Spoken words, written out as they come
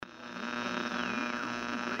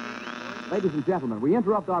Ladies and gentlemen, we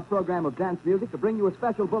interrupt our program of dance music to bring you a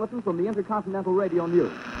special bulletin from the Intercontinental Radio News.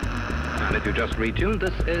 And if you just retuned,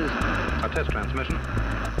 this is a test transmission.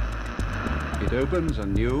 It opens a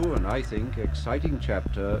new and, I think, exciting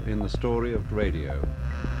chapter in the story of radio.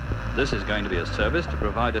 This is going to be a service to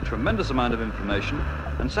provide a tremendous amount of information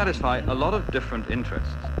and satisfy a lot of different interests.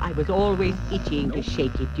 I was always itching to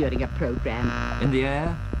shake it during a program. In the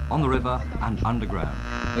air, on the river, and underground.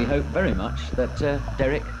 We hope very much that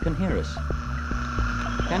Derek can hear us.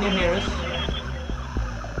 Can you hear us?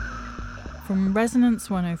 From Resonance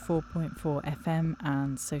 104.4 FM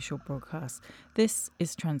and social broadcast, this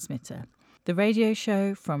is Transmitter, the radio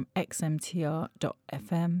show from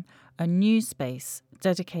xmtr.fm, a new space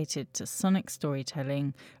dedicated to sonic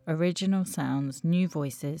storytelling, original sounds, new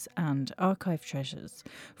voices, and archive treasures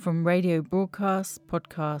from radio broadcasts,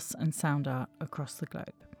 podcasts, and sound art across the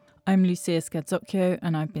globe. I'm Lucia Scadzocchio,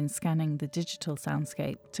 and I've been scanning the digital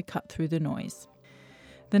soundscape to cut through the noise.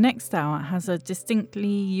 The next hour has a distinctly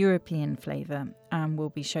European flavour and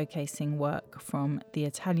will be showcasing work from the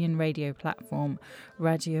Italian radio platform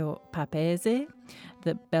Radio Papaese,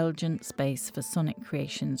 the Belgian space for sonic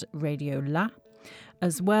creations Radio La,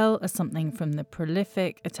 as well as something from the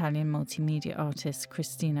prolific Italian multimedia artist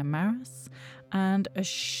Cristina Maras, and a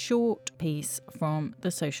short piece from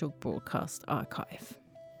the Social Broadcast Archive.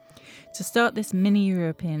 To start this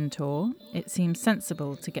mini-European tour, it seems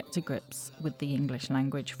sensible to get to grips with the English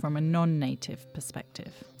language from a non-native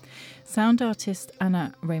perspective. Sound artist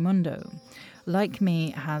Anna Raimondo, like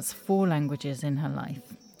me, has 4 languages in her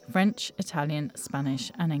life: French, Italian,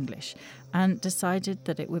 Spanish and English, and decided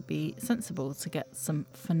that it would be sensible to get some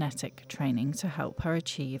phonetic training to help her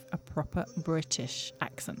achieve a proper British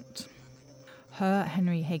accent. Her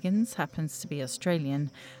Henry Higgins happens to be Australian,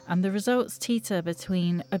 and the results teeter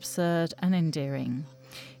between absurd and endearing.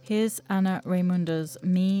 Here's Anna Raimondo's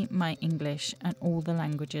Me, My English, and All the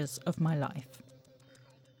Languages of My Life.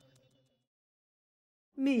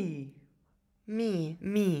 Me. Me.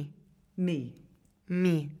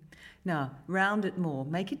 Now, round it more.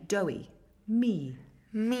 Make it doughy. Me.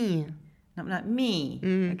 Not like me,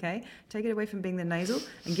 okay? Take it away from being the nasal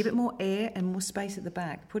and give it more air and more space at the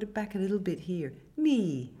back. Put it back a little bit here.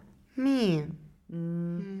 Me. Me.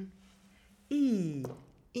 E.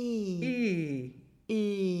 E.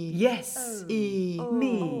 Yes. Oh. E. Oh.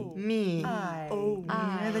 Me. Me. I. Oh.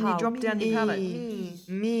 Yeah, then you drop down your palate.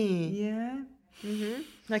 Me. Yeah? Mm-hmm.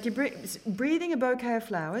 Like you're breathing a bouquet of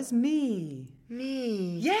flowers. Me.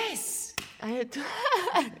 Yes! I had to...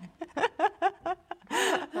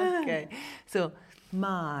 Okay. So,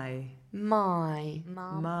 My. Ma.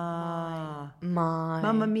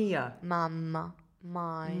 Mamma mia. Mamma.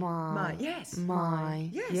 My. Yes. My.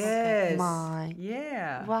 Yes. Yes. My.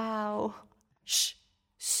 Yeah. Wow. Sh.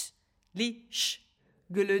 Li. Sh.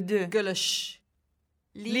 Gueule de. Gueule sh.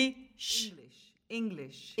 Li. Sh.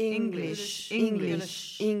 English. Li.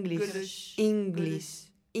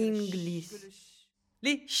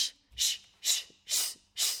 Sh.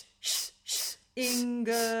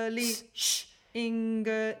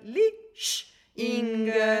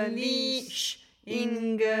 English.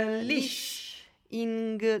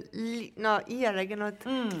 No, here I cannot.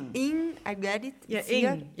 I get it. Yeah,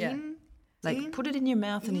 here. in. Like, put it in your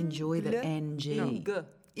mouth and enjoy the NG. No,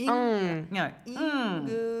 No.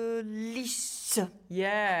 English.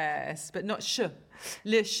 Yes, but not sh.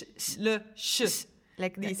 Le sh.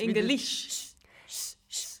 Like this. English.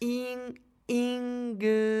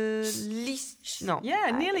 English. No.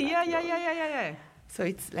 Yeah, nearly. Yeah. So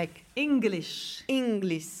it's like English. Can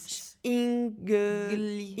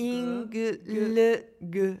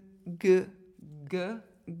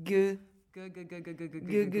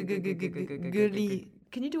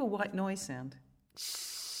you do a white noise sound?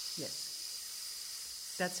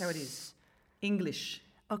 Yes. That's how it is. English.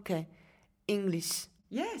 Okay. English.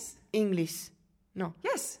 Yes. English. No.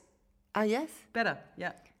 Yes. Yes? Better.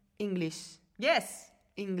 Yeah. English. Yes.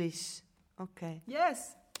 English. Okay.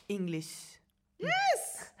 Yes. English.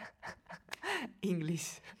 Yes.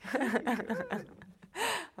 English.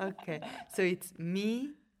 Okay. So it's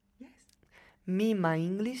me. Yes. Me, my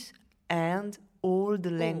English, and all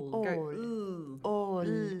the language. All.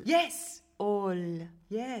 Yes. All.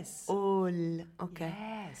 Yes. All. Okay.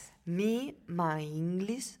 Yes. Me, my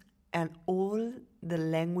English, and all the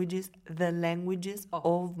languages. The languages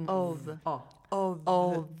of. Not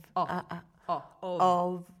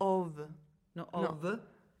of,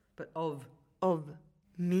 but of. Of.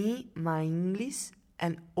 Me, my English,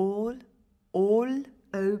 and all.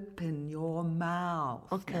 Open your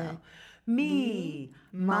mouth. Okay. Now. Me,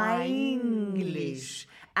 my English,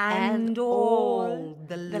 and all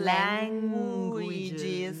the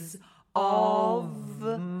languages of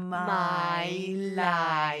my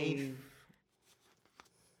life.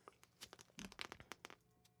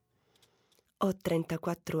 Ho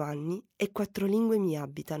 34 anni e 4 lingue mi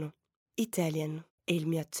abitano. Italian e il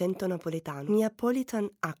mio accento napoletano. Neapolitan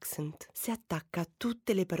accent si attacca a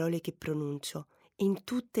tutte le parole che pronuncio, in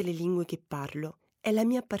tutte le lingue che parlo. È la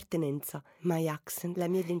mia appartenenza, my accent, la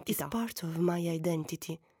mia identità. Is part of my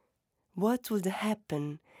identity. What would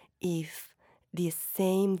happen if the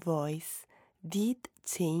same voice did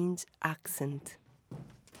change accent?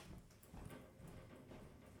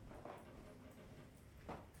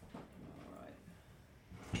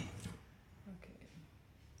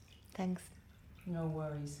 Thanks. No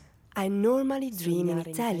worries. I normally dream in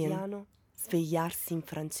Italian, svegliarsi in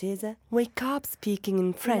francese, wake up speaking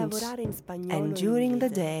in French, and during the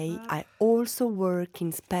day I also work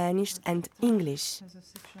in Spanish and English. There's a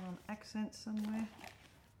section on accents somewhere.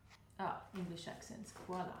 Ah, English accents.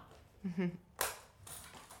 Voila.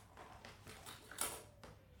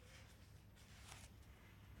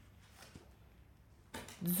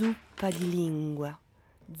 Zuppa di lingua.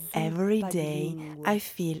 Every day I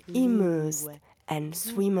feel immersed and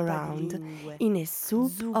swim around in a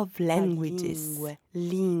soup of languages.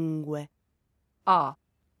 Lingue. Ah.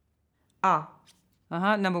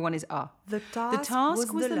 Number one is ah. The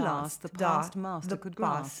task was the last the past master could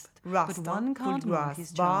grasp. But one can't mark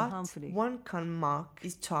his charm harmfully. One can mark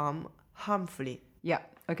his charm harmfully. Yeah,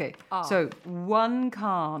 okay. So, one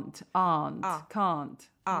can't, aren't, can't.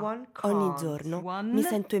 One can't. Ogni giorno mi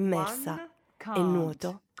sento immersa e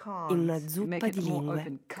nuoto in una zuppa Make it di more lingue.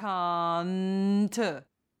 open. Can't.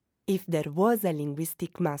 If there was a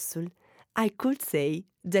linguistic muscle, I could say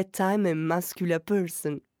that I'm a muscular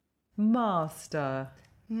person. Master.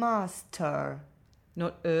 Master.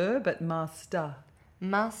 Not but master.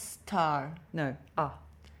 Master. No, ah.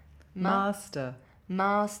 Master.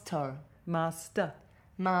 Master. Master.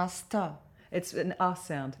 Master. It's an ah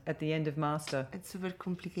sound at the end of master. It's super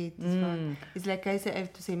complicated. It's like I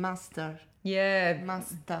have to say master. Yeah.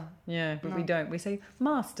 Master. Yeah, but No. we don't. We say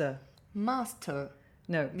master. Master.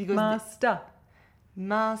 No, Because master.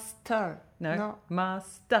 Master. No,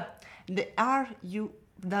 master. The R you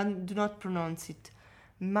do not pronounce it.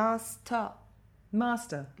 Master.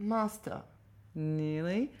 Master. Master.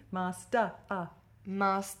 Nearly. Master. Ah.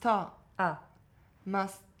 Master. Ah.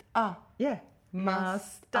 Master. Yeah.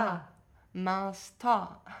 Master. Master.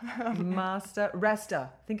 Master. Resta.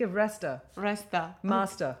 Think of resta. Resta.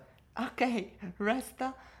 Master. Okay.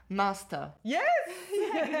 Resta. Master. Yes!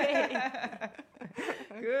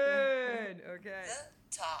 Good. Okay. The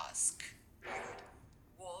task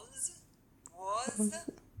was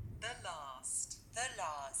the last.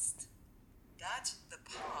 That the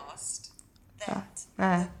past. That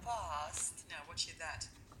the past. Now what's your that?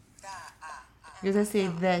 Because I say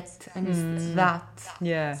that and it's that.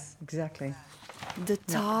 Yeah, exactly. The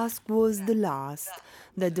task was the last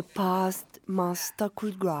that the past master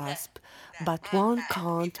could grasp, but one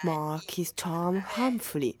can't mark his charm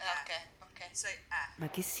harmfully. Okay. So Ma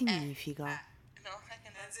che significa?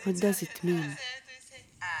 What does it mean?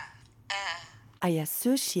 I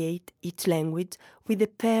associate each language with a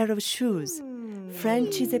pair of shoes.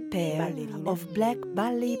 French is a pair of black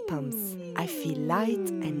ballet pumps. I feel light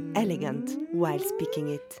and elegant while speaking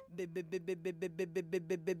it.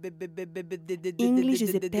 English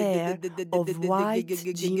is a pair of white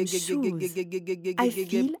gym shoes. I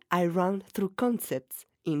feel I run through concepts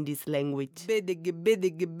in this language.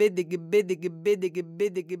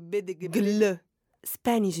 Gl.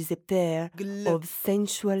 Spanish is a pair of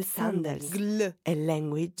sensual sandals, a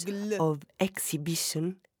language of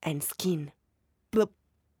exhibition and skin.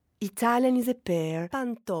 Italian is a pair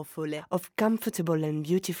pantofole of comfortable and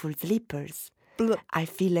beautiful slippers. I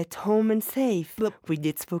feel at home and safe with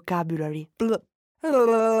its vocabulary.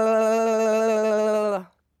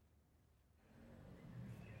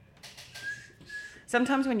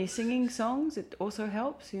 Sometimes when you're singing songs, it also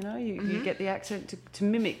helps, you know, you get the accent to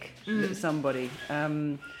mimic somebody.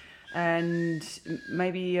 And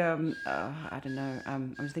maybe, I don't know,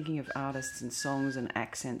 I was thinking of artists and songs and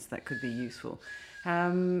accents that could be useful.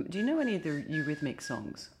 Do you know any of the Eurythmics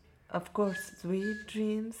songs? Of course, sweet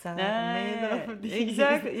dreams are made of these.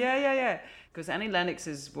 Exactly, yeah. Because Annie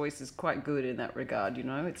Lennox's voice is quite good in that regard, you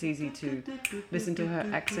know. It's easy to listen to her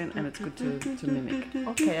accent and it's good to mimic.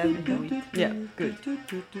 Okay, I will do it. Yeah, good.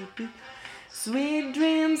 Sweet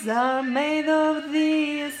dreams are made of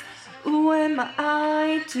these. Who am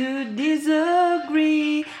I to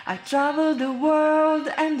disagree? I travel the world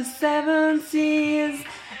and the 7 seas.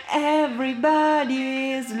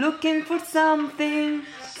 Everybody is looking for something.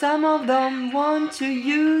 Some of them want to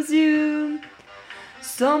use you.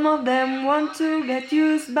 Some of them want to get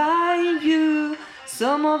used by you.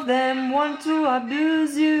 Some of them want to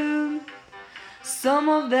abuse you. Some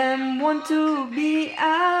of them want to be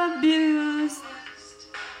abused.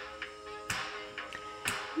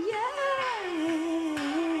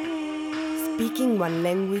 Speaking one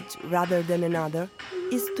language rather than another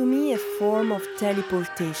is to me a form of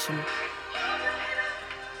teleportation.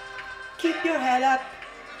 Keep your head up.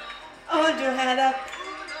 Hold your head up.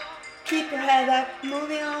 Keep your head up.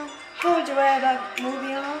 Moving on. Hold your head up.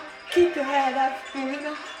 Moving on. Keep your head up. Moving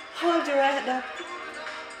on. Hold your head up.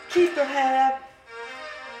 Keep your head up.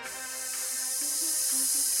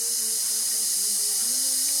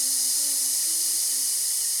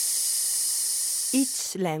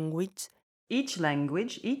 Each language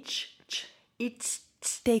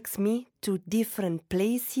takes me to different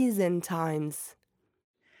places and times.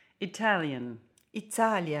 Italian.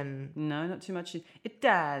 No, not too much.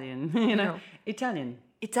 Italian. No. Italian.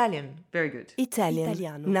 Very good.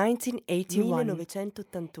 Italiano. 1981.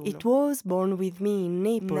 1981. It was born with me in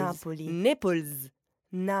Naples.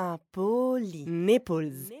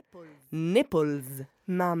 Naples.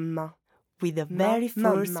 Mamma. With the very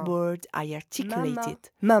first word I articulated.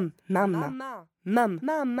 Mamma.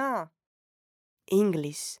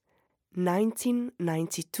 English.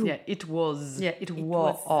 1992. Yeah, it was. Yeah, it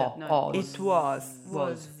was. It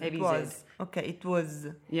was. Heavy Z. Okay, it was.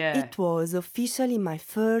 Yeah. It was officially my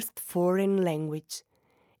first foreign language.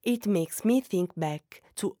 It makes me think back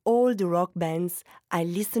to all the rock bands I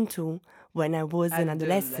listened to when I was an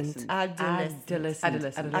adolescent.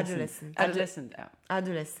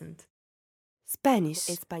 Adolescent. Spanish.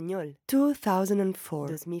 Español. 2004.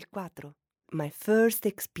 2004. My first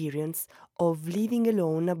experience of living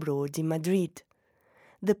alone abroad in Madrid.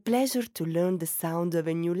 The pleasure to learn the sound of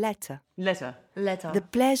a new letter. Letter. The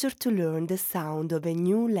pleasure to learn the sound of a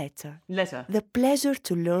new letter. The pleasure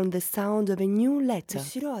to learn the sound of a new letter.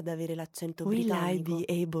 Riuscirò ad avere l'accento britannico? Will I be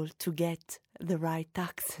able to get the right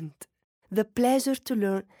accent? The pleasure to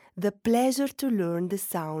learn the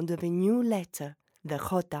sound of a new letter. The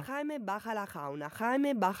J. Jaime baja la jauna,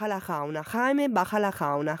 Jaime baja la jauna, Jaime baja la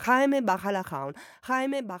jauna, Jaime baja la jauna,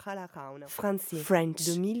 Jaime baja la jauna. Français. French.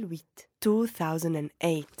 2008.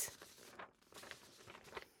 2008.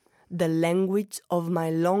 The language of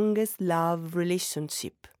my longest love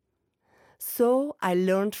relationship. So I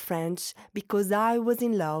learned French because I was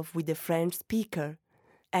in love with a French speaker.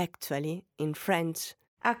 Actually, in French,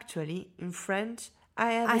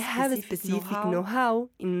 I have a specific know-how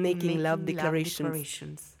in making love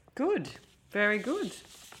declarations. Good. Very good.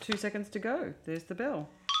 2 seconds to go. There's the bell.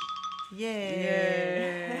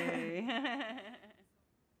 Yay.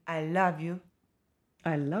 I love you.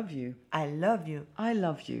 I love you. I love you. I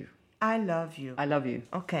love you. I love you. I love you.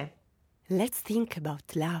 Okay. Let's think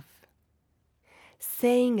about love.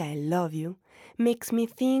 Saying I love you makes me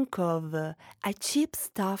think of a cheap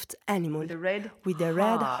stuffed animal with a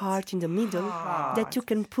red heart in the middle that you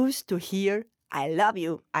can push to hear I love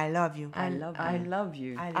you. I love you. I love you. I love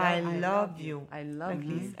you. I love you. I love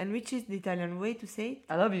you. And which is the Italian way to say it?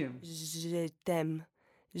 I love you. Je t'aime.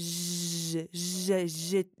 The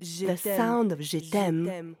sound of je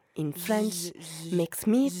t'aime in French makes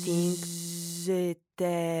me think je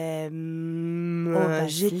t'aime of a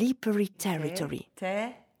slippery territory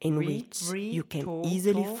in which you can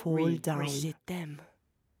easily fall down. Je t'aime.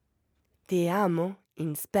 Te amo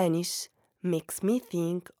in Spanish makes me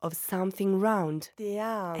think of something round. Te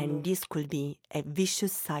amo. And this could be a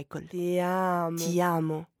vicious cycle. Te amo. Ti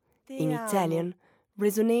amo in Italian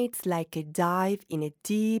resonates like a dive in a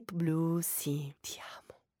deep blue sea. Ti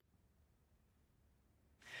amo.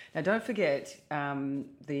 Now don't forget,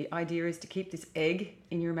 the idea is to keep this egg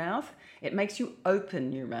in your mouth. It makes you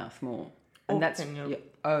open your mouth more. And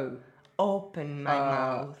Open Open my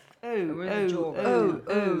mouth.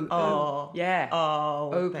 Yeah.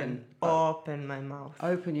 Open my mouth.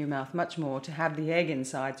 Open your mouth much more to have the egg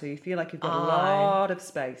inside, so you feel like you've got a lot of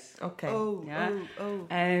space. Okay.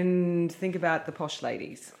 And think about the posh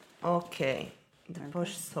ladies. Okay. The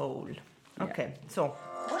posh soul. Okay. So.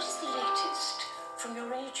 What is the latest from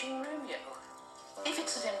your aging Romeo? If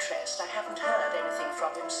it's of interest, I haven't heard anything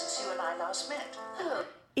from him since you and I last met. Oh.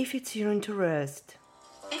 If it's your interest.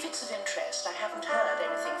 If it's of interest, I haven't heard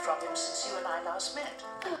anything from him since you and I last met.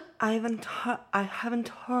 I haven't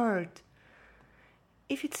heard.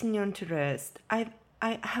 If it's in your interest, I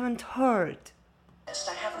haven't heard.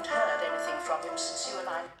 I haven't heard anything from him since you and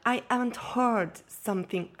I haven't heard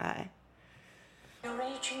something. Your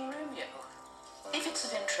aging Romeo. If it's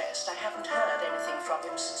of interest, I haven't heard anything from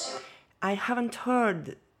him since you. I haven't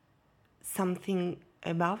heard something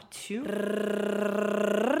about you.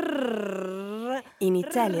 In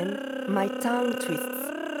Italian, my tongue twists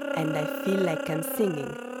and I feel like I'm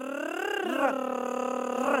singing.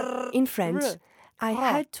 In French, I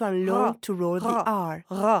had to unlearn to roll the R.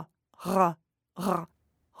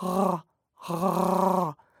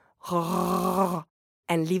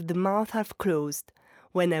 And leave the mouth half closed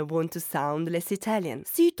when I want to sound less Italian.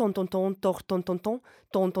 Si ton ton ton ton ton ton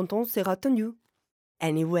ton ton ton sera tenu.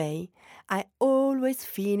 Anyway, I always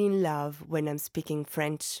feel in love when I'm speaking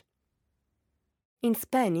French. In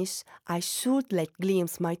Spanish, I should let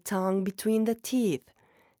glimpse my tongue between the teeth.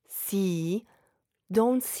 See,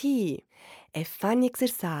 don't see. A fun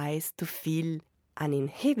exercise to feel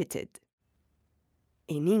uninhibited.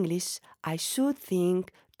 In English, I should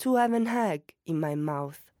think to have an egg in my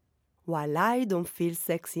mouth. While I don't feel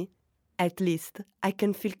sexy, at least I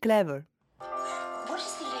can feel clever. What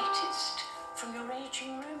is the latest from your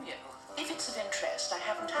aging Romeo? If it's of interest, I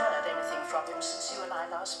haven't heard anything from him since you and I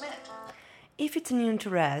last met. If it's an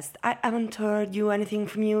interest, I haven't heard anything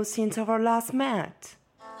from you since our last met.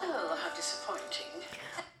 Oh, how disappointing.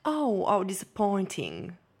 Oh, how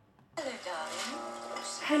disappointing. Hello, darling.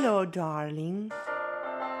 Hello, darling.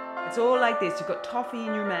 It's all like this. You've got toffee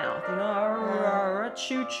in your mouth, you know.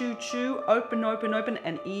 Chew, chew, chew. Open, open, open,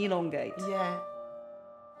 and elongate. Yeah.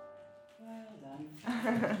 Well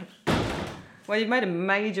done. Well, you've made a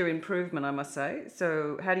major improvement, I must say.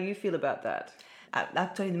 So, how do you feel about that?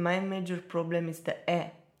 Actually, my major problem is the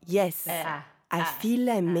E. Yes. I feel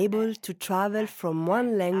I'm able to travel from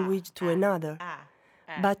one language to another.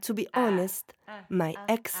 But to be honest, my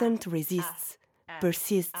accent resists,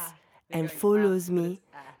 persists, and follows me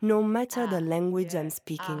no matter the language I'm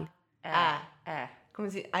speaking. Come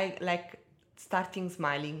see, I like starting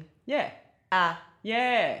smiling. Yeah.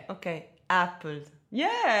 Yeah. Okay. Apple.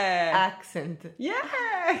 Yeah. Accent. Yeah.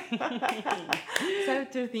 So I have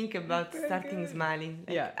to think about starting smiling.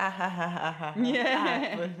 Like, yeah.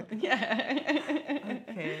 Yeah. Apple. Yeah.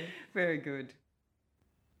 Okay. Very good.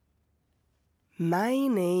 My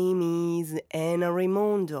name is Anna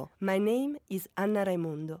Raimondo. My name is Anna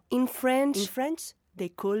Raimondo. In French, they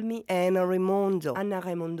call me Anna Raimondo. Anna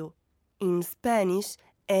Raimondo. In Spanish,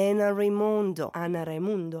 Anna Raimondo. Anna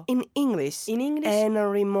Raimundo. In English, Anna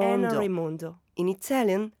Raimondo. Anna Raimondo. In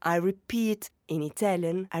Italian, I repeat,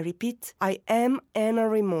 I am Anna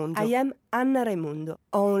Raimondo. I am Anna Raimondo.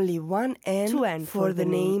 Only one N, two N for the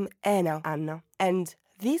name Anna. And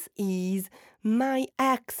this is my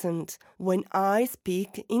accent when I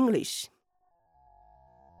speak English.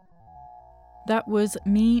 That was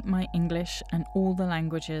Me, My English and All the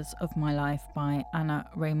Languages of My Life by Anna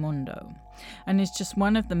Raimondo. And it's just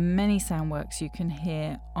one of the many soundworks you can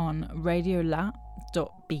hear on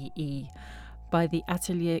radiolab.be by the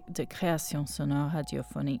Atelier de Création Sonore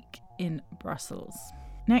Radiophonique in Brussels.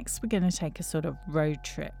 Next, we're going to take a sort of road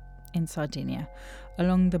trip in Sardinia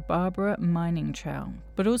along the Barbara Mining Trail,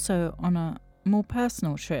 but also on a more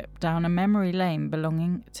personal trip down a memory lane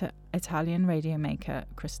belonging to Italian radio maker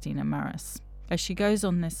Christina Maras, as she goes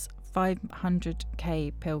on this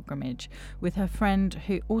 500k pilgrimage with her friend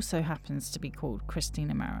who also happens to be called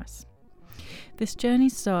Christina Maras. This journey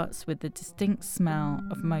starts with the distinct smell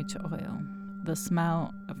of motor oil, the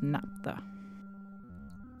smell of naphtha.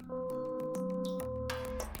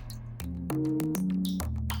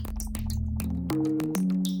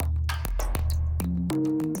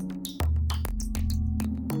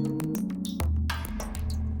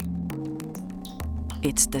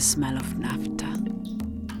 It's the smell of naphtha,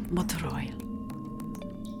 motor oil.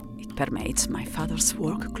 It permeates my father's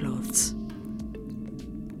work clothes.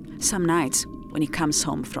 Some nights, when he comes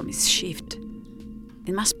home from his shift,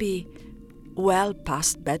 it must be well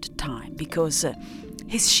past bedtime because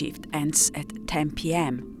his shift ends at 10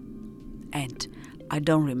 p.m. And I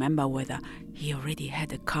don't remember whether he already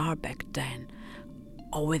had a car back then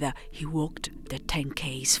or whether he walked the 10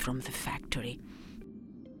 k's from the factory.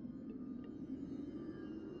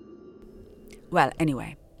 Well,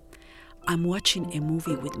 anyway, I'm watching a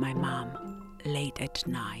movie with my mom late at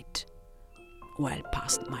night, well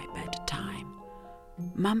past my bedtime.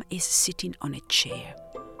 Mom is sitting on a chair.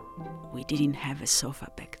 We didn't have a sofa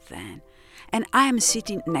back then, and I am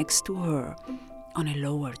sitting next to her on a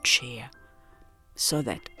lower chair so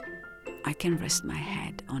that I can rest my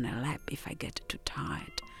head on a lap if I get too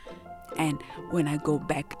tired. And when I go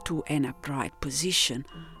back to an upright position,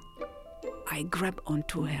 I grab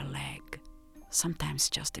onto her leg, sometimes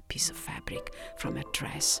just a piece of fabric from a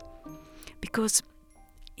dress, because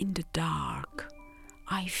in the dark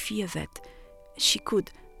I fear that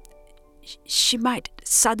she might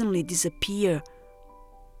suddenly disappear.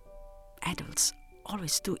 Adults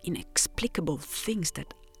always do inexplicable things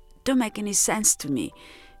that don't make any sense to me.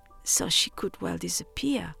 so she could well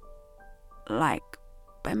disappear, like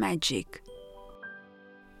by magic.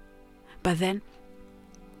 But then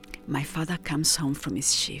my father comes home from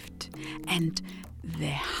his shift, and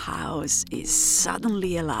the house is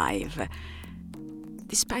suddenly alive,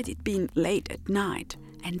 despite it being late at night.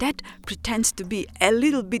 And Dad pretends to be a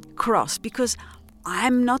little bit cross because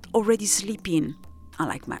I'm not already sleeping,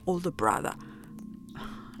 unlike my older brother.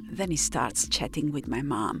 Then he starts chatting with my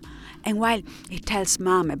mom, and while he tells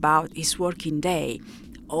Mom about his working day,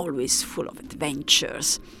 always full of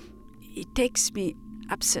adventures, he takes me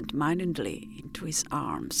absent-mindedly into his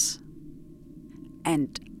arms.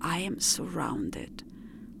 And I am surrounded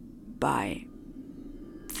by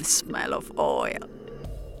the smell of oil.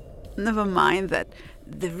 Never mind that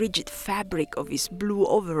the rigid fabric of his blue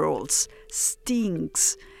overalls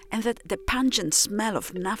stinks, and that the pungent smell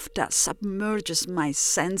of naphtha submerges my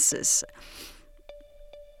senses.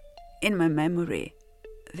 In my memory,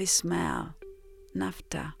 this smell,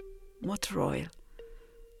 naphtha, motor oil,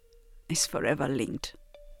 is forever linked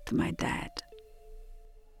to my dad.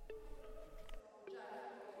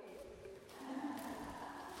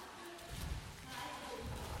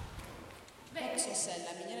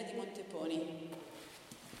 Vexosella, miniera di Monteponi.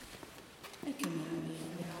 E che meraviglia.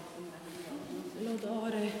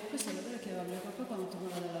 L'odore, questo è l'odore che aveva mio papà quando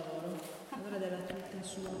tornava dal lavoro. L'odore della tuta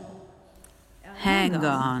sua. Hang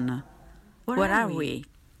on. Where are we?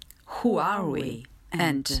 Who are we?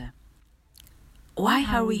 And why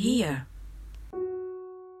are we here?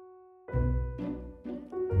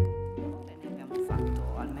 Ne abbiamo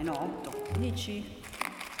fatto almeno 8. Dici?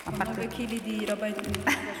 A parte 9 chili di roba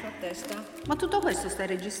sulla sua testa. Ma tutto questo stai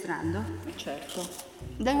registrando? Certo.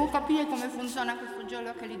 Devo capire come funziona questo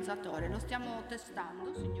geolocalizzatore. Lo stiamo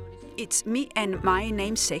testando, signori. It's me and my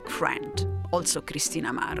namesake friend, also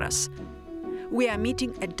Cristina Marras. We are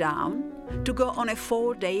meeting at dawn to go on a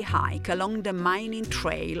 4-day hike along the mining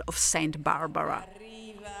trail of St. Barbara.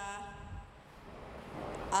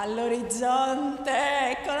 All'orizzonte,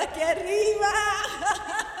 eccola che arriva!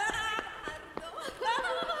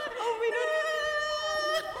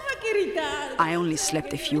 I only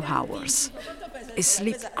slept a few hours, a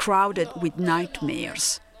sleep crowded with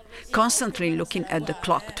nightmares, constantly looking at the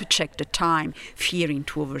clock to check the time, fearing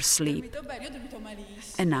to oversleep.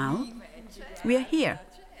 And now, we are here,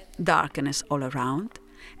 darkness all around,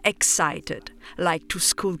 excited like two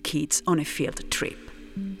school kids on a field trip.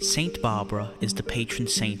 St. Barbara is the patron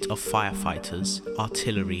saint of firefighters,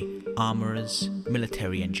 artillery, armourers,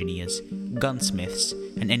 military engineers, gunsmiths,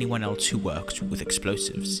 and anyone else who works with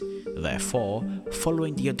explosives. Therefore,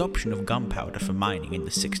 following the adoption of gunpowder for mining in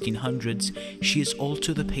the 1600s, she is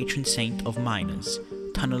also the patron saint of miners,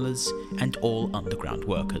 tunnellers, and all underground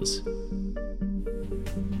workers.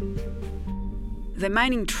 The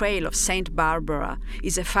mining trail of St. Barbara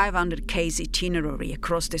is a 500 km itinerary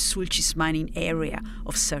across the Sulcis mining area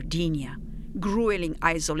of Sardinia. Grueling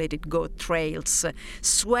isolated goat trails,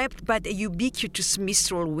 swept by the ubiquitous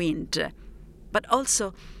mistral wind, but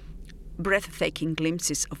also breathtaking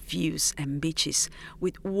glimpses of views and beaches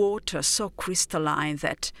with water so crystalline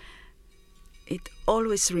that it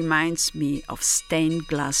always reminds me of stained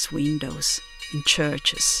glass windows in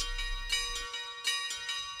churches.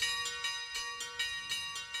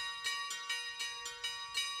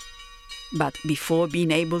 But before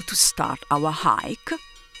being able to start our hike,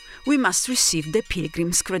 we must receive the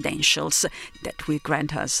pilgrim's credentials that will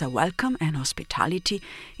grant us a welcome and hospitality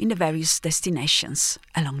in the various destinations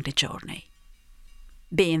along the journey.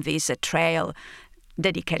 Being this a trail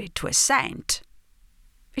dedicated to a saint,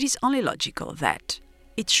 it is only logical that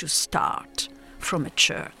it should start from a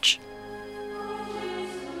church.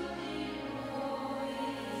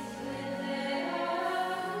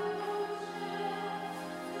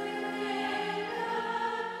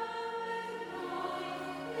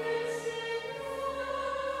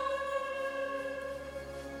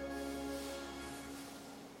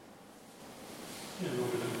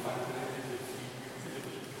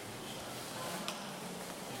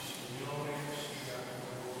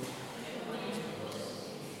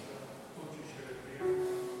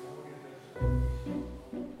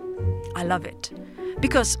 I love it,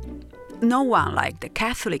 because no one like the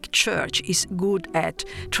Catholic Church is good at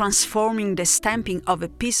transforming the stamping of a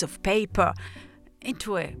piece of paper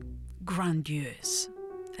into a grandiose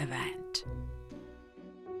event.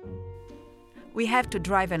 We have to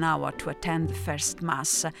drive an hour to attend the first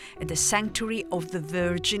Mass at the Sanctuary of the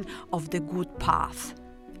Virgin of the Good Path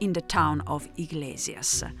in the town of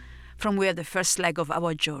Iglesias, from where the first leg of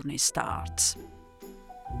our journey starts.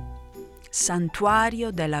 Santuario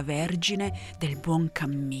della Vergine del Buon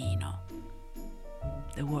Cammino.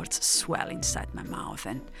 The words swell inside my mouth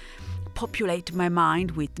and populate my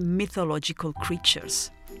mind with mythological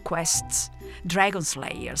creatures, quests, dragon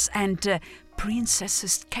slayers, and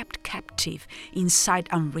princesses kept captive inside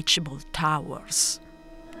unreachable towers.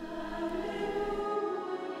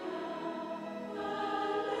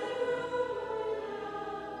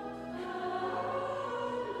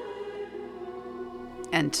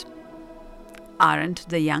 And aren't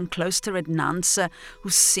the young cloistered nuns who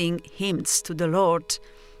sing hymns to the Lord,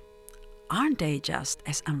 aren't they just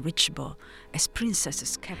as unreachable as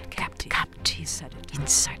princesses kept captive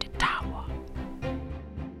inside a tower?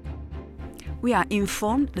 We are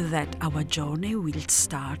informed that our journey will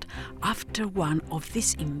start after one of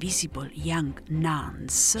these invisible young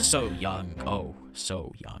nuns, So young, oh,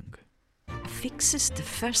 so young, fixes the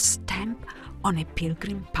first stamp on a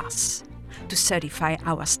pilgrim pass to certify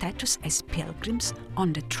our status as pilgrims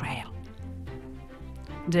on the trail.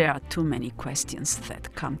 There are too many questions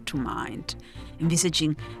that come to mind,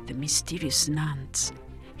 envisaging the mysterious nuns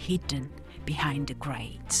hidden behind the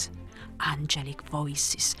grates, angelic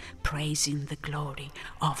voices praising the glory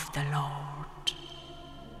of the Lord.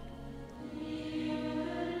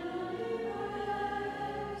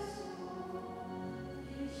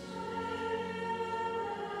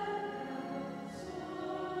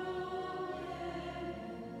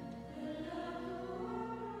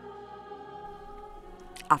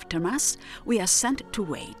 After Mass, we are sent to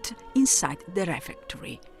wait inside the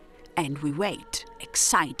refectory, and we wait,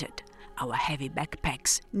 excited, our heavy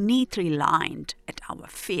backpacks neatly lined at our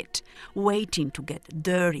feet, waiting to get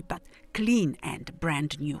dirty but clean and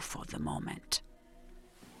brand new for the moment.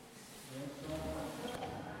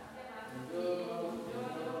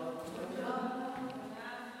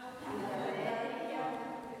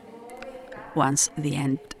 Once the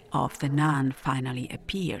end of the nun finally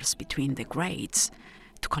appears between the grates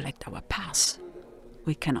to collect our pass,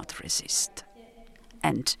 we cannot resist.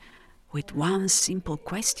 And with one simple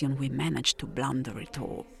question we manage to blunder it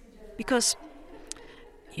all. Because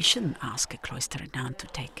you shouldn't ask a cloistered nun to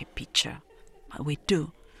take a picture, but we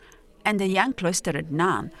do. And the young cloistered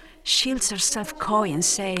nun shields herself coy and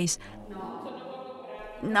says,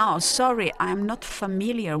 "No, sorry, I'm not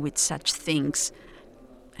familiar with such things."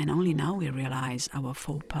 And only now we realize our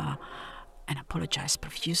faux pas and apologize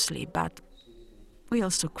profusely, but we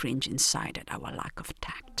also cringe inside at our lack of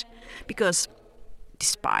tact, because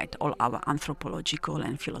despite all our anthropological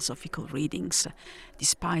and philosophical readings,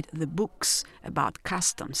 despite the books about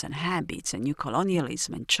customs and habits and new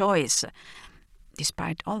colonialism and choice,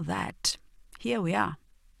 despite all that, here we are,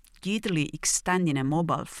 giddily extending a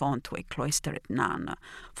mobile phone to a cloistered nun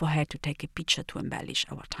for her to take a picture to embellish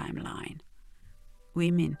our timeline.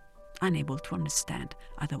 Women unable to understand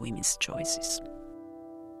other women's choices.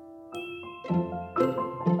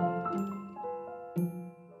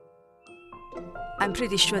 I'm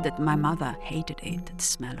pretty sure that my mother hated it, the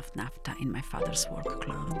smell of naphtha in my father's work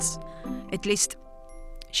clothes. At least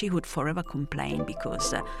she would forever complain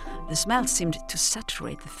because the smell seemed to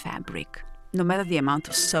saturate the fabric, no matter the amount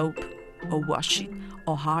of soap or washing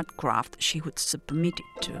or hard craft she would submit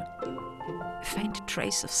it to. A faint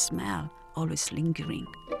trace of smell always lingering,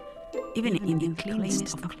 even in the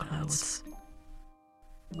cleanest of clothes.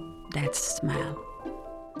 That smell.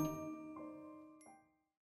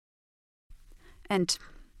 And,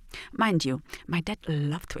 mind you, my dad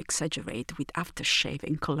loved to exaggerate with aftershave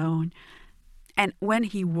and cologne. And when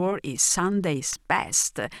he wore his Sunday's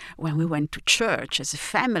best, when we went to church as a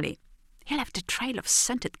family, he left a trail of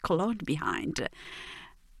scented cologne behind.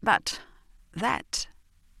 But that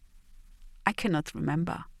I cannot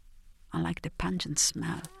remember, unlike the pungent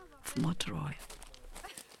smell of motor oil.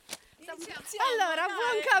 Allora,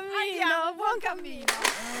 buon cammino, buon cammino.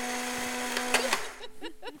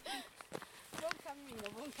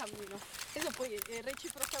 Buon cammino. Adesso poi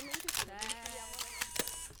reciprocamente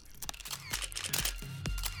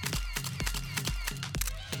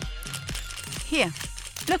Here,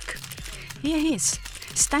 look, here he is,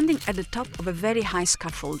 standing at the top of a very high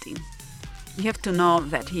scaffolding. You have to know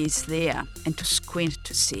that he is there and to squint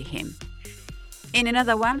to see him. In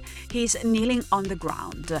another one, he is kneeling on the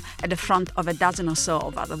ground at the front of a dozen or so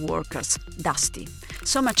of other workers, dusty.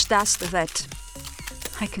 So much dust that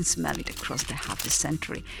I can smell it across the half a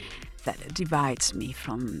century that divides me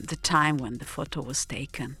from the time when the photo was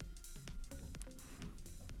taken.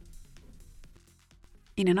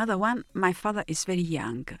 In another one, my father is very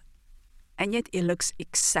young, and yet he looks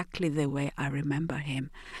exactly the way I remember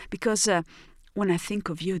him. Because when I think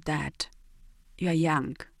of you, Dad, you are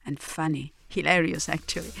young and funny, hilarious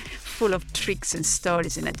actually, full of tricks and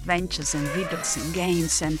stories and adventures and riddles and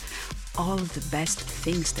games, and all the best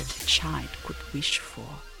things that a child could wish for.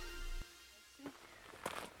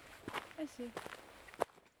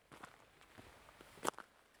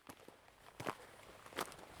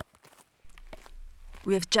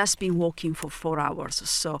 We have just been walking for 4 hours or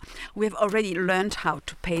so. We have already learned how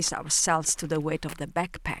to pace ourselves to the weight of the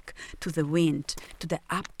backpack, to the wind, to the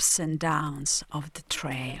ups and downs of the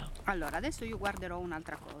trail. Allora, adesso io guarderò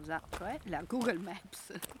un'altra cosa, cioè la Google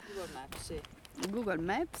Maps. Google Maps, sì. Google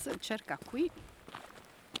Maps cerca qui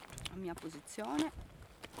la mia posizione.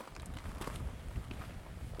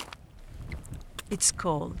 It's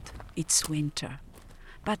cold, it's winter,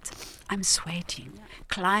 but I'm sweating,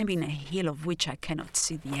 climbing a hill of which I cannot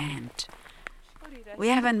see the end. We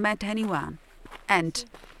haven't met anyone, and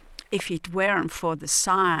if it weren't for the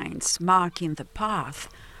signs marking the path,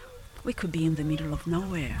 we could be in the middle of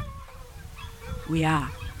nowhere. We are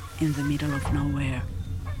in the middle of nowhere.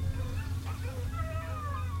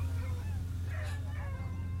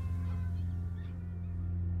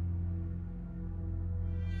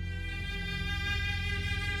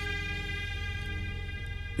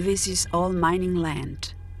 This is all mining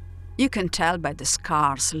land. You can tell by the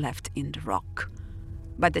scars left in the rock,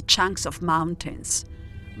 by the chunks of mountains,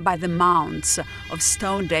 by the mounds of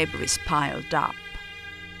stone debris piled up.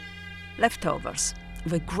 Leftovers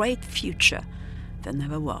of a great future that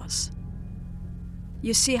never was.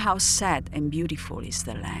 You see how sad and beautiful is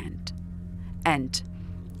the land, and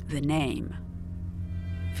the name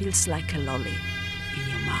feels like a lolly in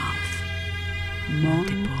your mouth.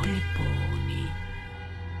 Monteponi.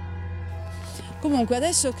 Comunque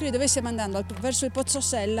adesso credo che stiamo andando verso il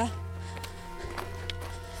Pozzosella.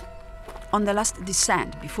 On the last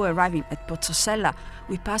descent, before arriving at Pozzosella,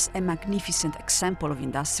 we passed a magnificent example of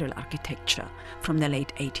industrial architecture from the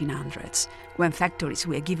late 1800s, when factories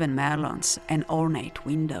were given merlons and ornate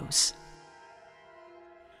windows.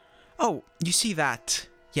 Oh, you see that?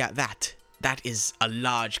 Yeah, that. That is a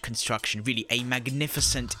large construction, really a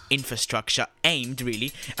magnificent infrastructure aimed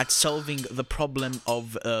really at solving the problem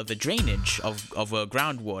of the drainage of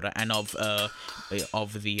groundwater and of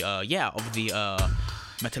the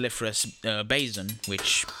metalliferous basin,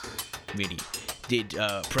 which really did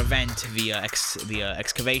prevent the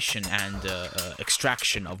excavation and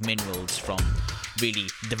extraction of minerals from really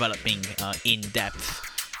developing in depth.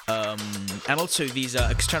 And also these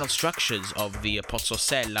external structures of the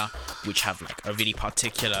Pozzosella, which have like a really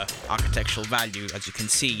particular architectural value, as you can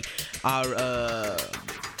see, are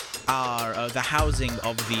the housing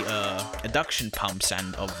of the adduction pumps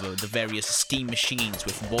and of the various steam machines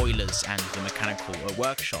with boilers and the mechanical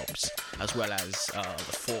workshops, as well as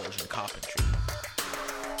the forge and carpentry.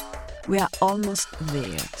 We are almost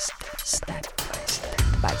there, step by step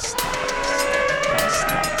by step by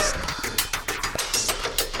step.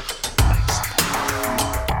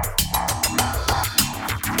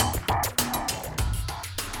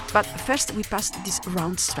 But first we passed this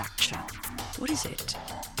round structure. What is it?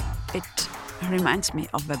 It reminds me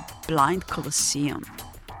of a blind Colosseum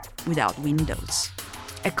without windows.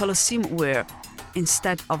 A Colosseum where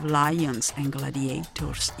instead of lions and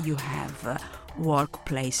gladiators you have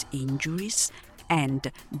workplace injuries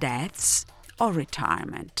and deaths or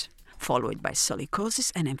retirement, followed by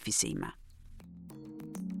silicosis and emphysema.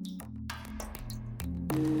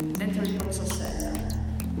 Dentro il Pozzosella.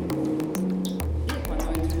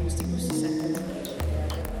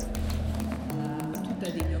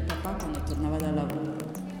 Di mio papà quando tornava dal lavoro.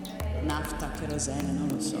 Nafta, kerosene, non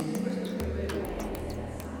lo so.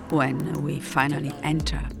 When we finally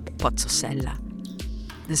enter Pozzosella,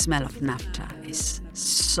 the smell of naphtha is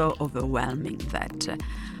so overwhelming that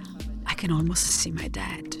I can almost see my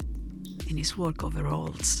dad in his work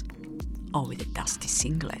overalls or with a dusty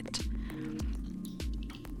singlet.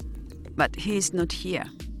 But he is not here,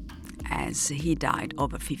 as he died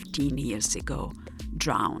over 15 years ago,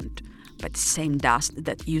 drowned by the same dust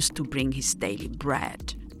that used to bring his daily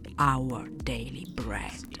bread, our daily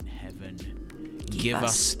bread. In heaven, give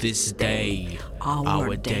us this day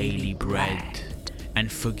our daily bread,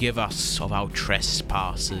 and forgive us of our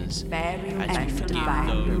trespasses, as we forgive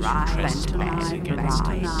those who trespass against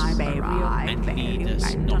us. And lead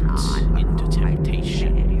us not into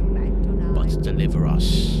temptation, but deliver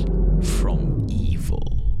us from evil.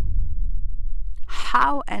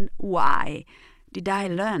 How and why did I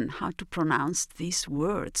learn how to pronounce these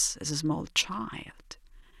words as a small child,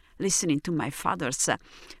 listening to my father's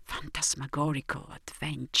phantasmagorical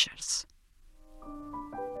adventures?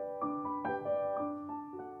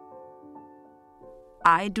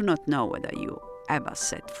 I do not know whether you ever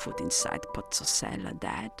set foot inside Pozzosella,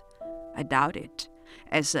 Dad. I doubt it.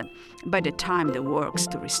 as by the time the works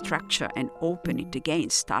to restructure and open it again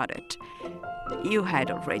started, you had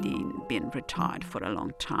already been retired for a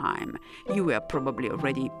long time. You were probably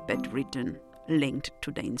already bedridden, linked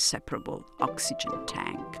to the inseparable oxygen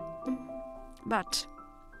tank. But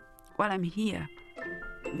while I'm here,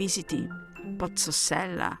 visiting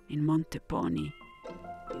Pozzosella in Montepone,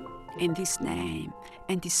 and this name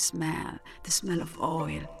and this smell, the smell of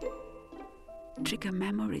oil, trigger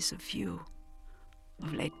memories of you,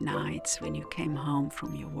 of late nights when you came home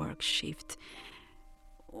from your work shift,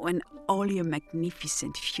 when all your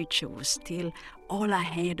magnificent future was still all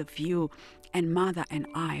ahead of you, and Mother and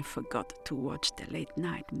I forgot to watch the late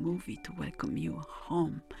night movie to welcome you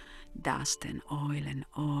home, dust and oil and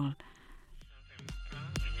all.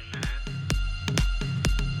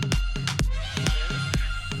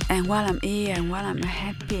 And while I'm here and while I'm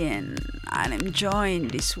happy and I'm enjoying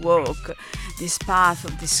this walk, this path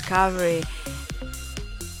of discovery,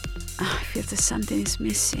 I feel that something is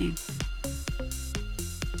missing.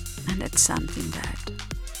 And that's something that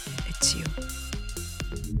it's you.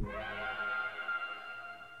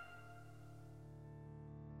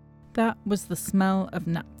 That was The Smell of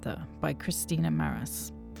Naphtha by Cristina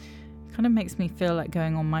Maras. Kind of makes me feel like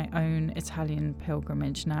going on my own Italian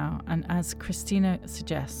pilgrimage now, and as Cristina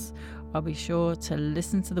suggests, I'll be sure to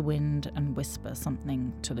listen to the wind and whisper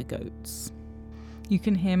something to the goats. You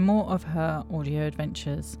can hear more of her audio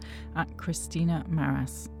adventures at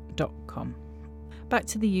cristinamaras.com. Back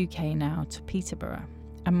to the UK now, to Peterborough,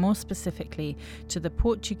 and more specifically to the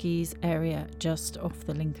Portuguese area just off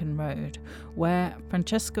the Lincoln Road, where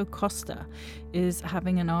Francesco Costa is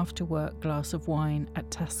having an after-work glass of wine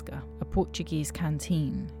at Tasca, a Portuguese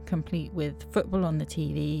canteen, complete with football on the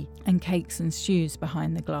TV and cakes and stews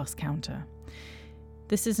behind the glass counter.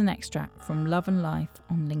 This is an extract from Love and Life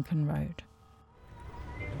on Lincoln Road.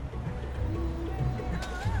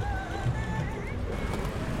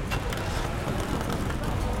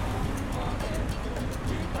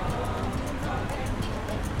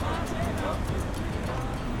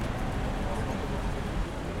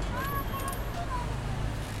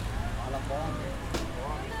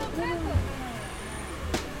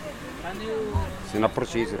 It's in a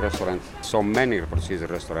Portuguese restaurant. So many Portuguese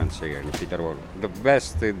restaurants here in Peterborough. The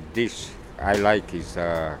best dish I like is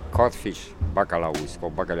codfish, bacalhau. It's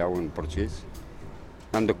called bacalhau in Portuguese.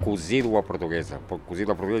 And the cozido à portuguesa.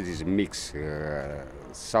 Cozido à portuguesa is mix.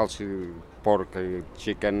 Salsa, pork,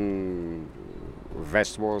 chicken,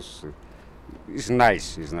 vegetables. It's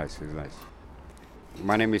nice.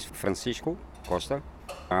 My name is Francisco Costa.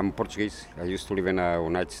 I'm Portuguese. I used to live in the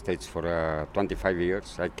United States for 25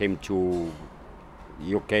 years. I came to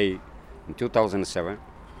UK in 2007.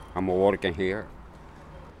 I'm working here.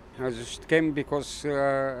 I just came because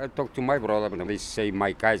I talked to my brother, and they say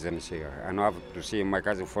my cousin is here. And I have to see my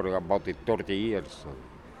cousin for about 30 years.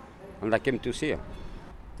 And I came to see her.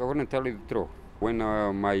 I want to tell you the truth. When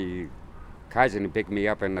my cousin picked me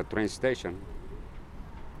up in the train station,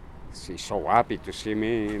 he's so happy to see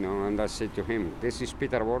me, and I said to him, "This is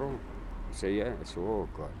Peterborough?" He said, "Yeah." I said, "Oh,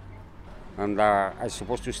 God." And I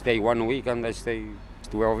supposed to stay 1 week, and I stayed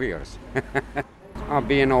 12 years. I've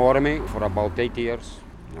been in the army for about 8 years.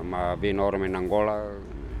 I've been in the army in Angola,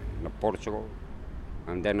 in Portugal,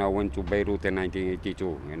 and then I went to Beirut in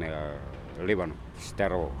 1982 in Lebanon. It's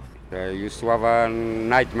terrible. I used to have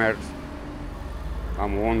nightmares.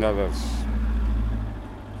 I'm wounded,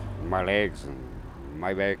 my legs and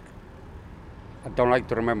my back. I don't like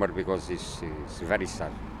to remember because it's very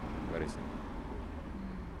sad, very sad.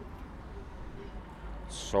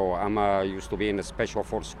 So I used to be in the Special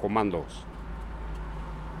Force Commandos.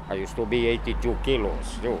 I used to be 82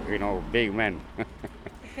 kilos, big man.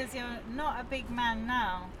 Because you're not a big man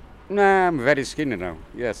now. Nah, I'm very skinny now.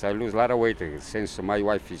 Yes, I lose a lot of weight since my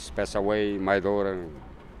wife is passed away, my daughter,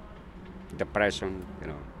 depression,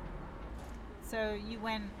 So you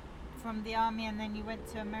went from the army and then you went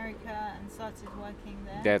to America and started working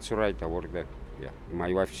there? That's right, I worked there, yeah.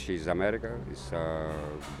 My wife, she's American.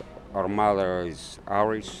 Our mother is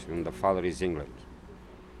Irish and the father is England.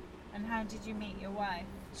 And how did you meet your wife?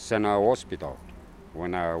 It's in a hospital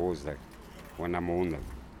when I was there, when I'm wounded.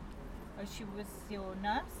 Oh, she was your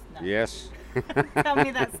nurse? No. Yes. Tell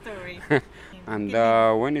me that story. And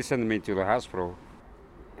when he sent me to the hospital,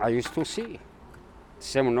 I used to see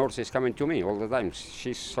same nurses coming to me all the time.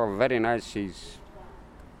 She's so very nice.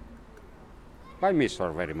 I miss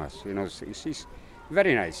her very much. She's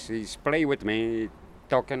very nice. She's play with me,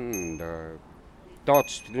 talking, and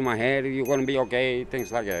touch to my hair. You're gonna be okay,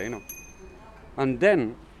 things like that, And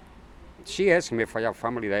then she asked me if I have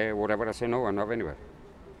family there, whatever. I said no, I don't have anywhere.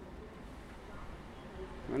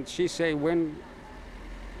 And she said, when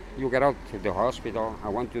You get out to the hospital, I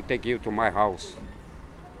want to take you to my house.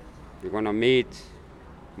 You're gonna meet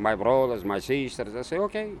my brothers, my sisters. I say,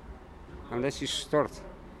 okay. And let's just start.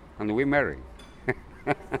 And we marry.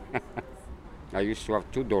 I used to have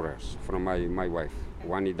 2 daughters from my wife.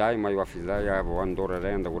 One he died, my wife is died. I have 1 daughter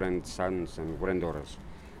there and the grandsons and granddaughters.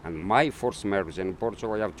 And my first marriage in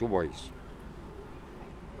Portugal, I have 2 boys.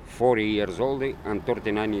 40 years old and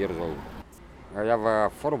 39 years old. I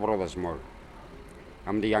have 4 brothers more.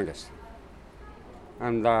 I'm the youngest.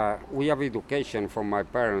 And we have education from my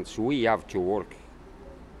parents. We have to work.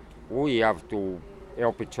 We have to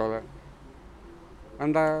help each other.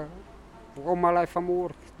 And all my life I'm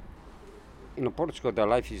working. In Portugal, the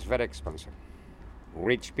life is very expensive.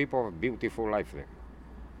 Rich people have beautiful life there.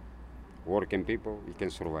 Working people, you can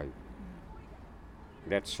survive.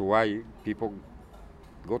 That's why people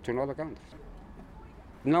go to another country.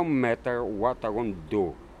 No matter what I want to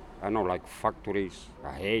do, I don't like factories.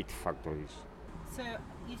 I hate factories. So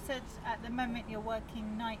you said at the moment you're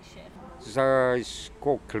working night shift. It's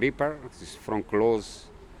called Clipper. It's from clothes.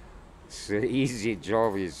 It's an easy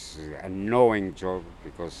job. It's an annoying job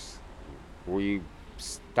because we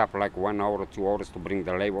stop like 1 hour or 2 hours to bring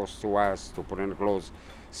the labels to us, to put in the clothes,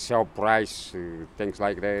 sell price, things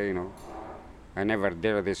like that, you know. I never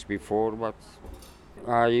did this before, but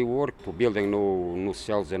I worked to building new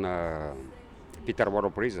cells in Peterborough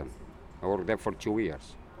prison. I worked there for 2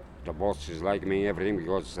 years. The bosses like me, everything,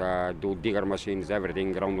 because I do digger machines,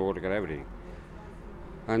 everything, groundwork, everything.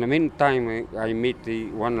 In the meantime, I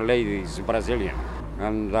meet one lady, is Brazilian,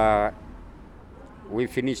 and we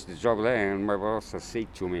finished the job there, and my boss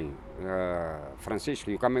said to me, Francisco,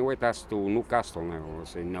 you coming with us to Newcastle now? I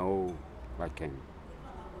say, no, I can't.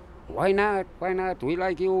 Why not? Why not? We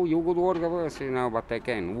like you, you good worker. I say, no, but I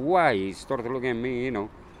can. Why? He started looking at me, you know.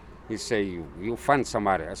 He say, you find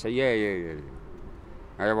somebody. I say, yeah.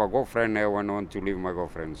 I have a girlfriend, I want to leave my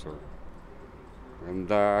girlfriend, so. And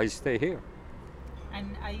I stay here.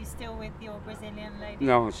 And are you still with your Brazilian lady?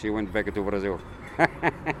 No, she went back to Brazil.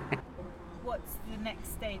 What's the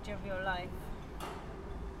next stage of your life?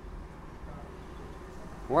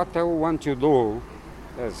 What I want to do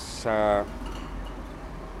is to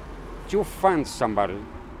find somebody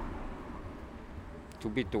to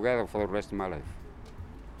be together for the rest of my life.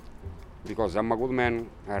 Because I'm a good man,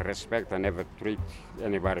 I respect, I never treat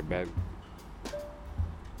anybody bad.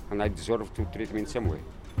 And I deserve to treat me in some way.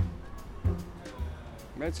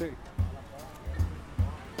 That's it.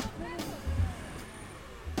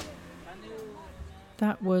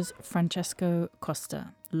 That was Francesco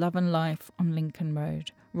Costa, Love and Life on Lincoln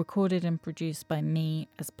Road, recorded and produced by me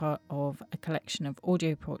as part of a collection of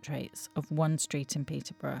audio portraits of one street in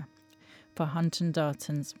Peterborough for Hunt and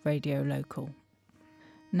Darton's Radio Local.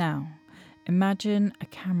 Now, imagine a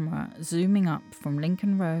camera zooming up from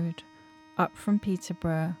Lincoln Road, up from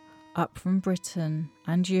Peterborough, up from Britain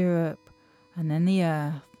and Europe, and then the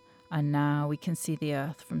Earth, and now we can see the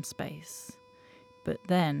Earth from space. But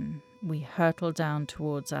then we hurtle down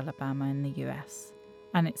towards Alabama in the US,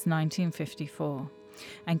 and it's 1954,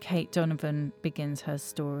 and Kate Donovan begins her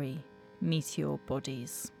story, Meteor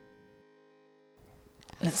Bodies.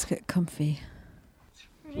 Let's get comfy.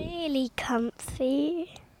 Really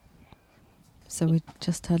comfy. So we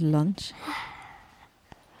just had lunch,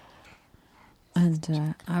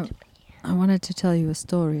 and I wanted to tell you a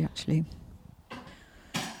story, actually.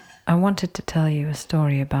 I wanted to tell you a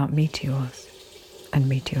story about meteors and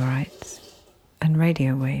meteorites and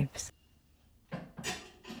radio waves.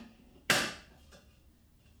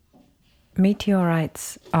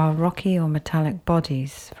 Meteorites are rocky or metallic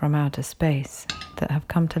bodies from outer space that have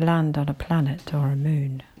come to land on a planet or a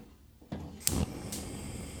moon.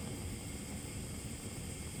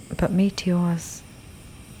 But meteors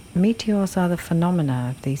are the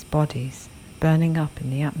phenomena of these bodies burning up in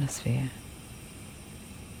the atmosphere.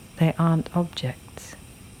 They aren't objects.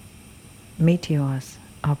 Meteors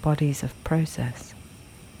are bodies of process.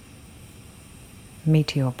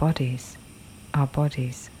 Meteor bodies are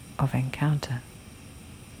bodies of encounter.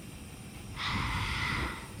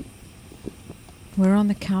 We're on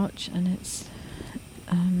the couch and it's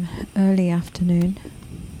early afternoon.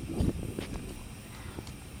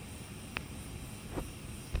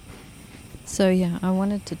 So yeah, I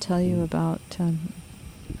wanted to tell you about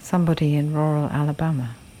somebody in rural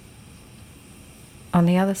Alabama. On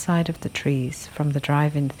the other side of the trees from the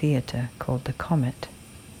drive-in theater called the Comet,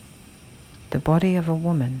 the body of a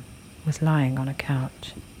woman was lying on a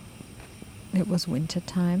couch. It was winter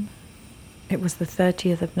time. It was the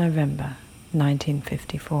 30th of November,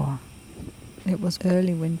 1954. It was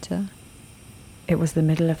early winter. It was the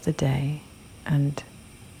middle of the day, and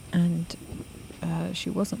she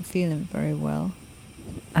wasn't feeling very well.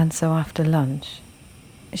 And so after lunch,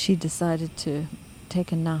 she decided to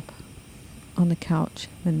take a nap on the couch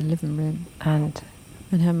in the living room. And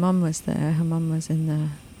her mum was there. Her mum was in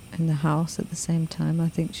the house at the same time. I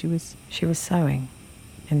think she was sewing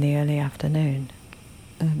in the early afternoon.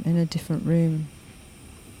 In a different room.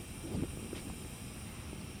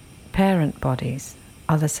 Parent bodies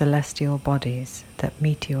are the celestial bodies that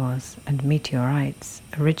meteors and meteorites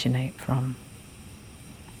originate from.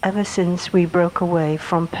 Ever since we broke away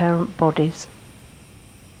from parent bodies,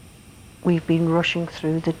 we've been rushing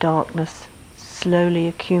through the darkness, slowly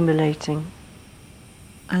accumulating.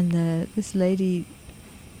 And this lady,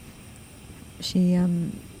 she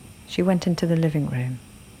went into the living room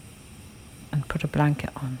and put a blanket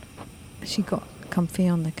on. She got comfy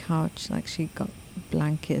on the couch, like she got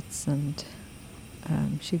blankets, and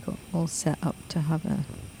she got all set up to have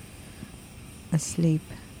a sleep.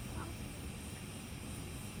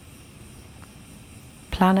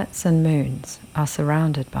 Planets and moons are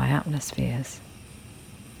surrounded by atmospheres.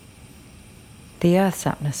 The Earth's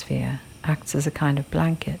atmosphere acts as a kind of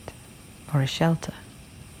blanket or a shelter,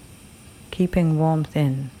 keeping warmth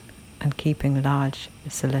in and keeping large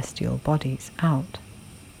celestial bodies out.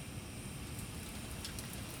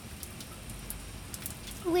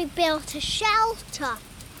 We built a shelter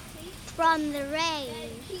from the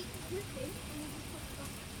rain.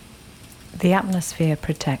 The atmosphere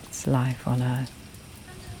protects life on Earth.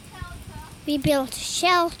 We built a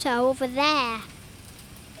shelter over there.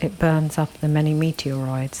 It burns up the many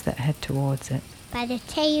meteoroids that head towards it. By the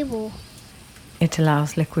table. It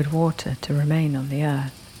allows liquid water to remain on the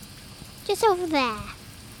Earth. Just over there.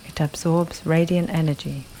 It absorbs radiant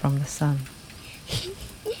energy from the sun.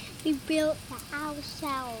 We built that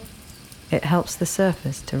ourselves. It helps the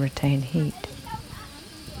surface to retain heat.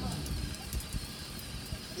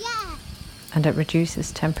 Yeah. And it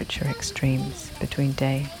reduces temperature extremes between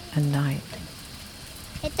day and night.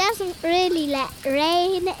 It doesn't really let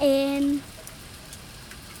rain in.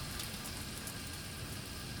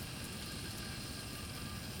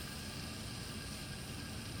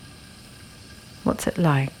 What's it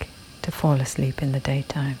like to fall asleep in the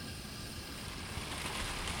daytime?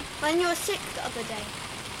 When you were sick the other day.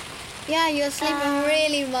 Yeah, you were sleeping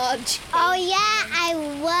really much. Oh yeah, I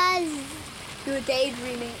was. You were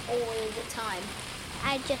daydreaming all the time.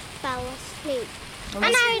 I just fell asleep. And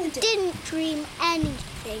I didn't dream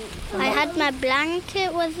anything. I had my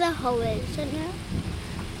blanket with the holes in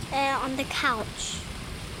it on the couch.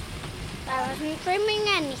 I wasn't dreaming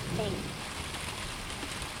anything.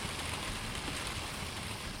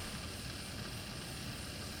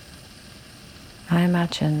 I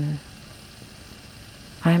imagine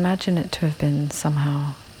it to have been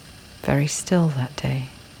somehow very still that day,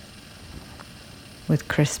 with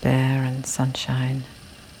crisp air and sunshine,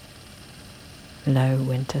 low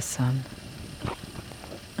winter sun.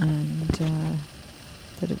 And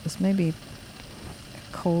that it was maybe a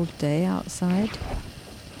cold day outside.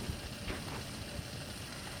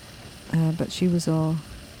 But she was all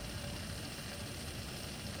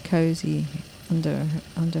cozy under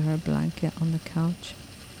her blanket on the couch.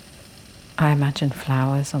 I imagine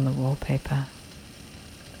flowers on the wallpaper,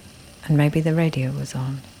 and maybe the radio was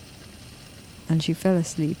on. And she fell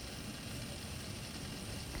asleep.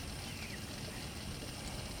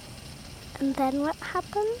 And then what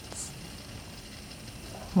happens?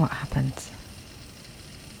 What happens?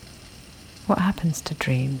 What happens to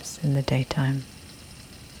dreams in the daytime?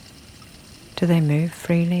 Do they move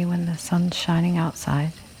freely when the sun's shining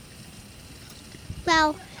outside?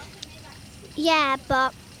 Well, yeah,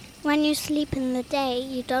 but when you sleep in the day,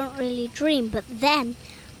 you don't really dream. But then,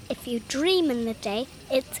 if you dream in the day,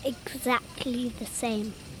 it's exactly the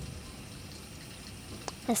same.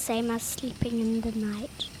 The same as sleeping in the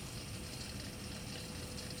night.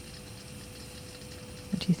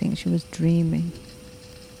 What do you think she was dreaming?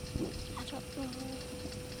 I don't know.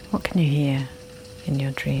 What can you hear in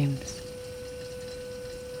your dreams?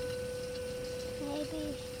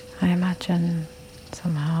 Maybe. I imagine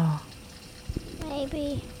somehow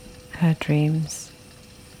Maybe. her dreams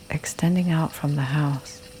extending out from the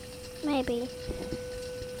house, Maybe.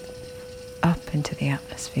 up into the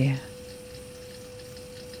atmosphere.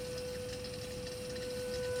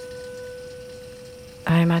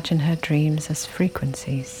 I imagine her dreams as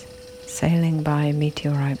frequencies sailing by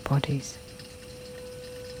meteorite bodies.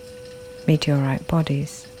 Meteorite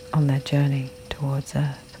bodies on their journey towards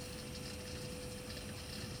Earth.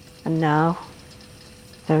 And now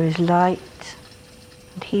there is light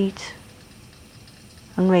and heat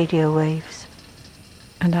and radio waves.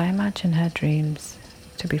 And I imagine her dreams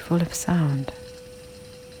to be full of sound.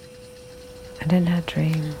 And in her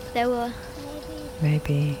dream, there were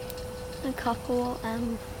maybe a couple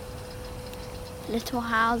little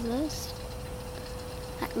houses,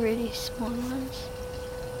 like really small ones.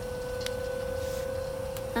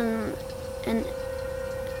 And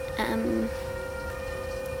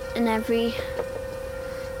in every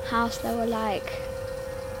house there was like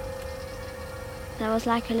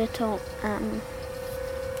a little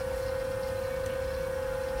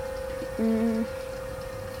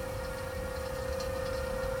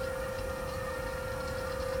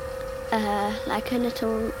like a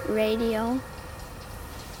little radio.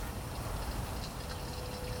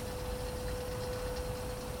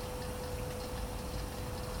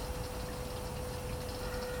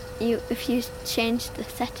 If you changed the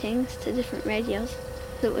settings to different radios,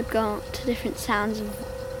 it would go to different sounds of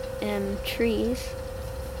trees.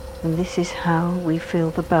 And this is how we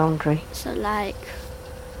feel the boundary. So like,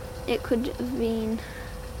 it could have been...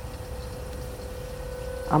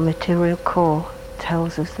 Our material core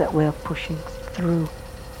tells us that we are pushing through.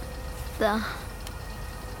 The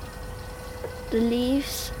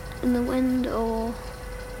leaves in the wind, or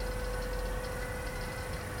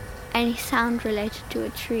any sound related to a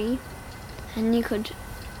tree, and you could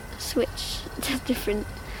switch to different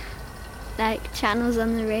like channels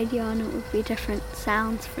on the radio and it would be different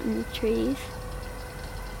sounds from the trees.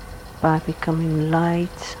 By becoming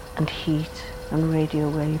light and heat and radio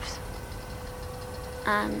waves.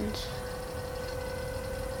 And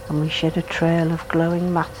we shed a trail of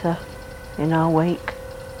glowing matter in our wake.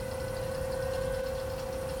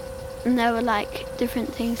 And there were like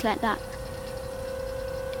different things like that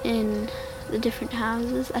in the different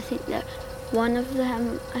houses. I think that one of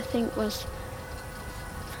them, was...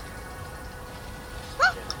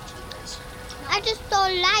 I just saw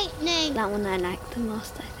lightning! That one I liked the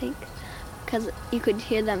most, I think. Because you could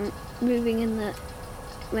hear them moving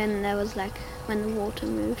when the water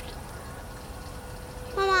moved.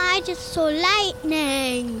 Mama, I just saw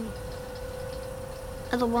lightning!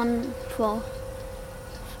 The one for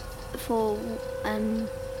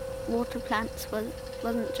water plants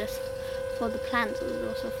wasn't just for the plants, it was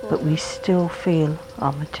also for... But we still feel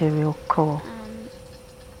our material core.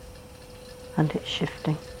 And it's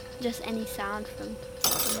shifting. Just any sound from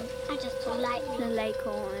I just saw lightning. In a lake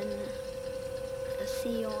or in a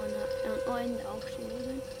sea or in the ocean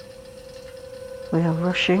even. We are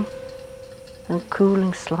rushing and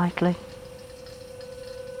cooling slightly.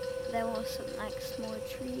 There were some small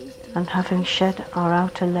trees. And having shed our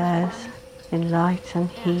outer layers in light and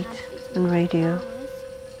heat and radio.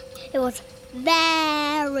 It was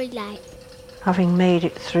very light. Having made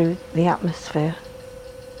it through the atmosphere,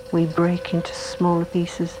 we break into smaller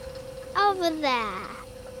pieces. Over there.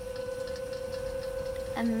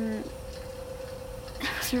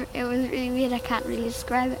 It was really weird. I can't really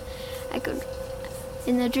describe it.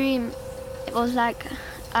 In the dream, it was like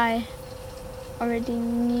I already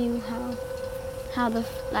knew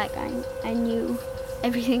I knew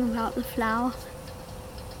everything about the flower.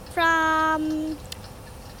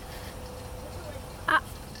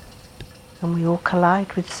 And we all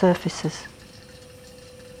collide with surfaces.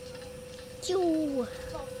 Choo.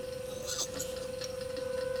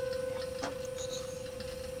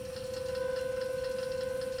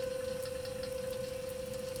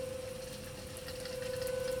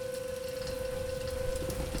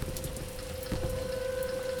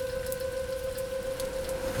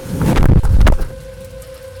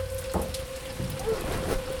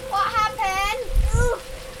 What happened?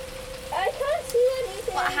 I can't see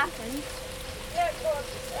anything. What happened?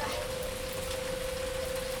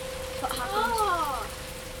 What happened? Oh.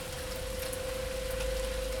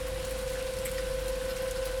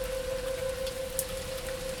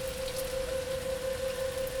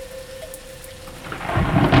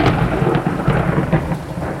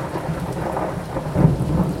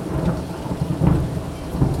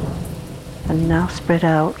 And now spread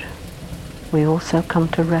out, we also come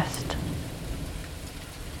to rest.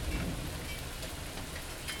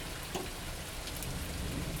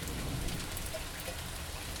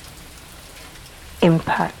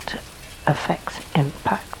 Impact affects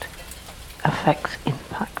impact, affects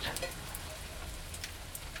impact.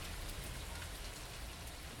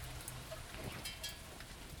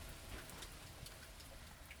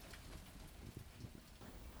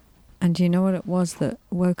 And do you know what it was that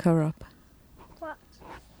woke her up?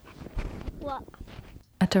 What?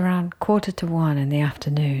 At around 1:45 in the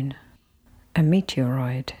afternoon, a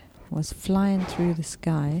meteoroid was flying through the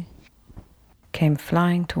sky, came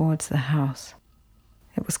flying towards the house.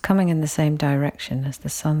 It was coming in the same direction as the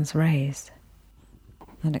sun's rays.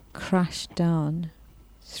 And it crashed down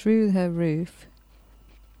through her roof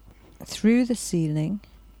through the ceiling.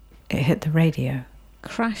 It hit the radio.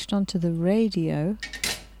 Crashed onto the radio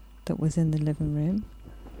that was in the living room.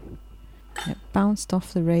 It bounced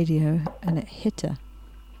off the radio and it hit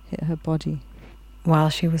her body. While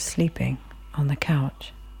she was sleeping on the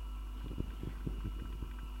couch.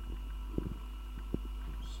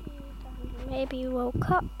 Maybe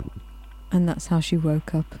woke up And that's how she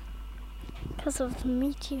woke up. because of the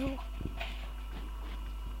meteor.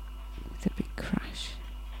 With a big crash.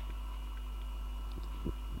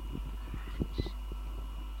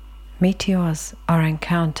 Meteors are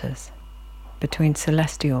encounters between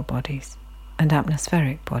celestial bodies and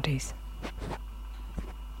atmospheric bodies.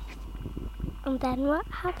 And then what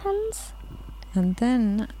happens? And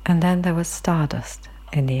then there was stardust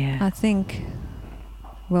in the air. I think,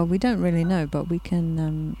 well, we don't really know, but we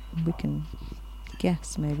can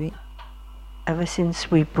guess maybe. Ever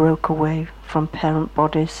since we broke away from parent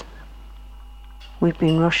bodies, we've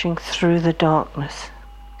been rushing through the darkness,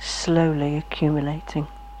 slowly accumulating.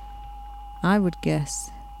 I would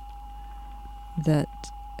guess that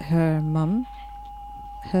her mum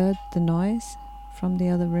heard the noise from the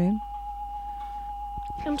other room.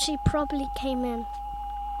 And she probably came in.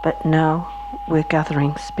 But now we're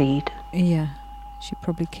gathering speed. Yeah, she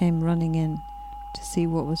probably came running in to see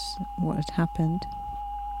what had happened.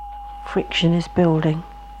 Friction is building.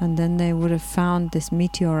 And then they would have found this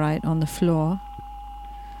meteorite on the floor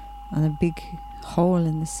and a big hole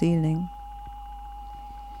in the ceiling.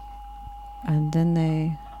 And then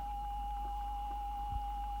they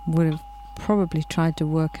would have probably tried to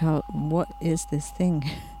work out what is this thing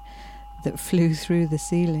that flew through the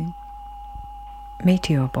ceiling.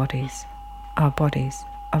 Meteor bodies are bodies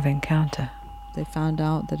of encounter. They found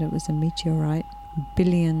out that it was a meteorite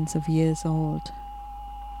billions of years old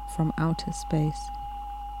from outer space.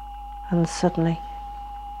 And suddenly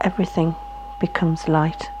everything becomes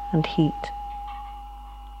light and heat.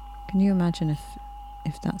 Can you imagine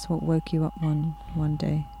if that's what woke you up one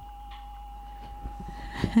day?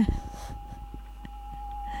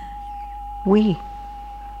 We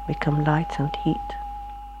become light and heat.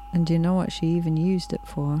 And do you know what she even used it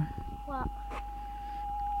for? What?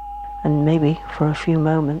 And maybe for a few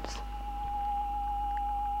moments,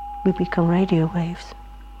 we become radio waves.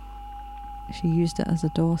 She used it as a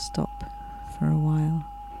doorstop for a while.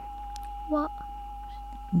 What?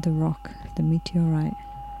 The rock, the meteorite.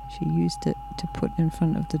 She used it to put in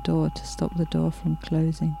front of the door to stop the door from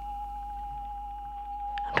closing.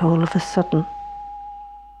 And all of a sudden,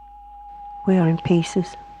 we are in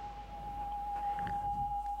pieces.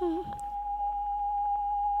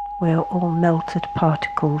 We are all melted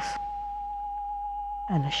particles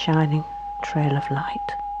and a shining trail of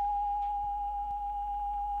light.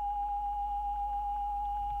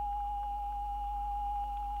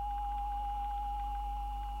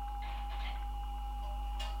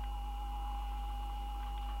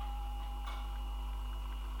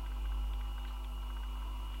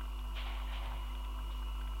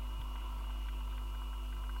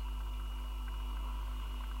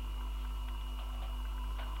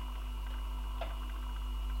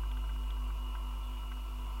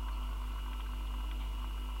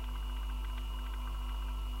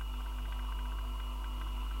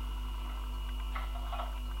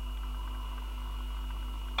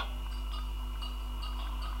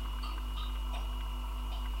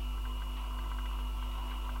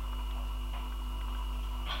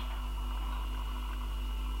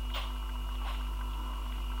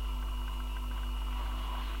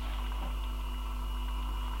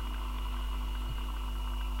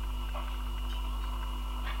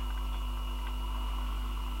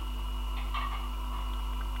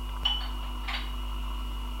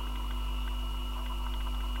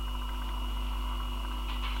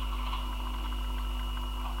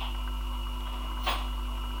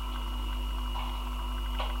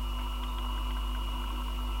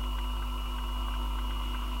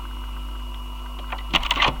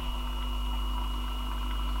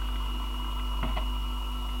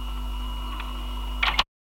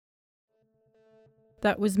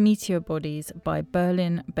 That was Meteor Bodies by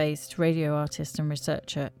Berlin-based radio artist and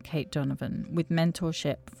researcher Kate Donovan, with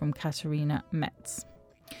mentorship from Katharina Metz.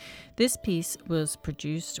 This piece was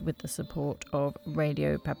produced with the support of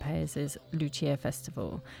Radio Papaez's Lucia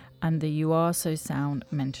Festival and the You Are So Sound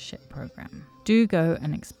mentorship program. Do go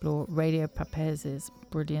and explore Radio Papaez's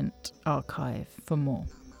brilliant archive for more.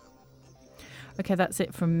 Okay, that's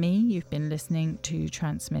it from me. You've been listening to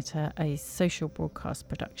Transmitter, a social broadcast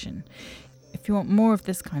production. If you want more of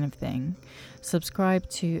this kind of thing, subscribe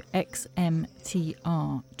to xmtr.fm,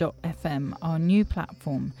 our new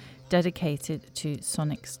platform dedicated to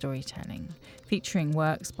sonic storytelling, featuring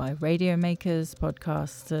works by radio makers,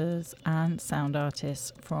 podcasters, and sound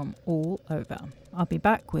artists from all over. I'll be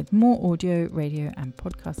back with more audio, radio, and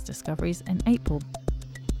podcast discoveries in April.